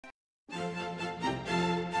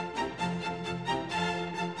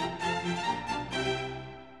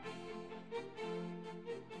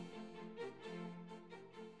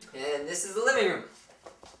And this is the living room.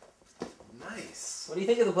 Nice. What do you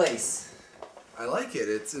think of the place? I like it.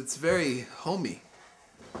 It's very homey.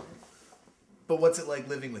 But what's it like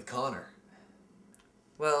living with Connor?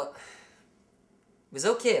 Well, it was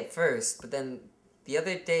okay at first, but then the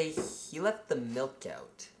other day he left the milk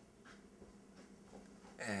out.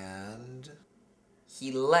 And?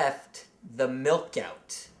 He left the milk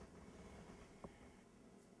out.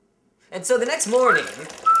 And so the next morning...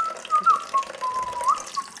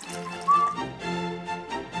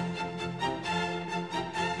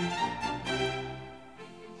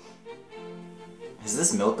 Has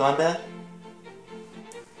this milk gone bad?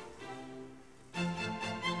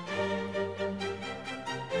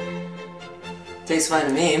 Tastes fine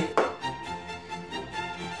to me.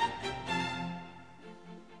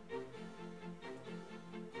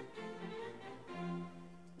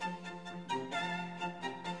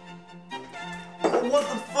 What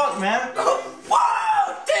the fuck, man?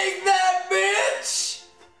 Whoa! Take that, bitch!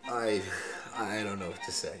 I don't know what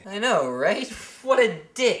to say. I know, right? What a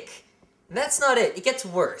dick. And that's not it. It gets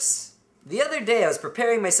worse. The other day I was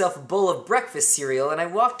preparing myself a bowl of breakfast cereal and I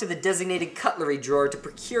walked to the designated cutlery drawer to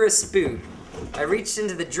procure a spoon. I reached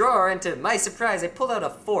into the drawer and to my surprise I pulled out a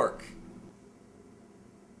fork.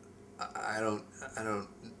 I don't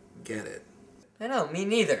get it. I know, me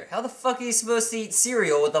neither. How the fuck are you supposed to eat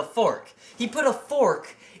cereal with a fork? He put a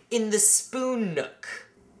fork in the spoon nook.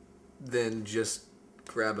 Then just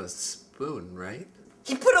grab a spoon, right?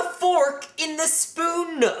 He put a fork in the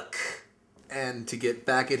spoon nook! And to get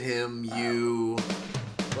back at him, you...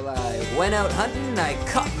 Well, I went out hunting and I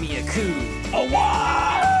caught me a coup. Oh,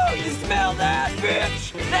 wow! You smell that,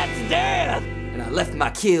 bitch? That's death! And I left my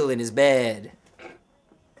kill in his bed.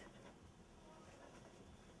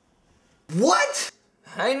 What?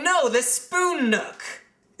 I know, the spoon nook!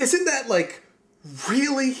 Isn't that, like,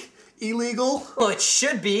 really illegal? Well, it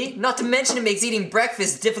should be. Not to mention it makes eating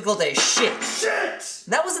breakfast difficult as shit. Shit!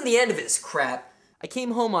 That wasn't the end of his crap. I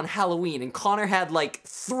came home on Halloween and Connor had like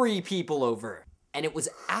 3 people over. And it was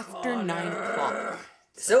after 9 o'clock.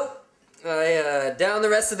 So, I downed the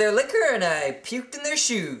rest of their liquor and I puked in their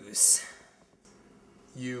shoes.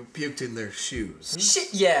 You puked in their shoes.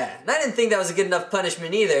 Shit, yeah. And I didn't think that was a good enough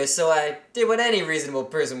punishment either, so I did what any reasonable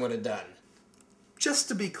person would have done. Just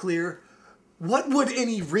to be clear, what would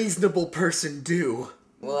any reasonable person do?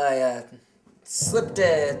 Well, I slipped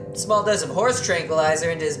a small dose of horse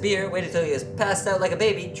tranquilizer into his beer, waited till he was passed out like a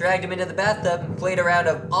baby, dragged him into the bathtub, and played a round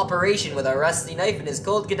of Operation with a rusty knife in his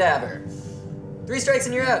cold cadaver. 3 strikes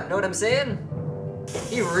and you're out, know what I'm saying?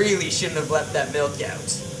 He really shouldn't have left that milk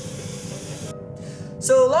out.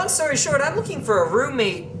 So, long story short, I'm looking for a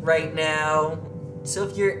roommate right now. So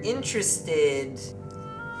if you're interested...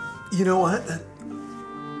 You know what?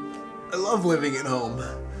 I love living at home.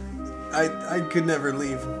 I could never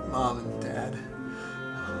leave Mom and Dad.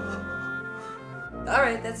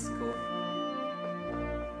 Alright, that's cool.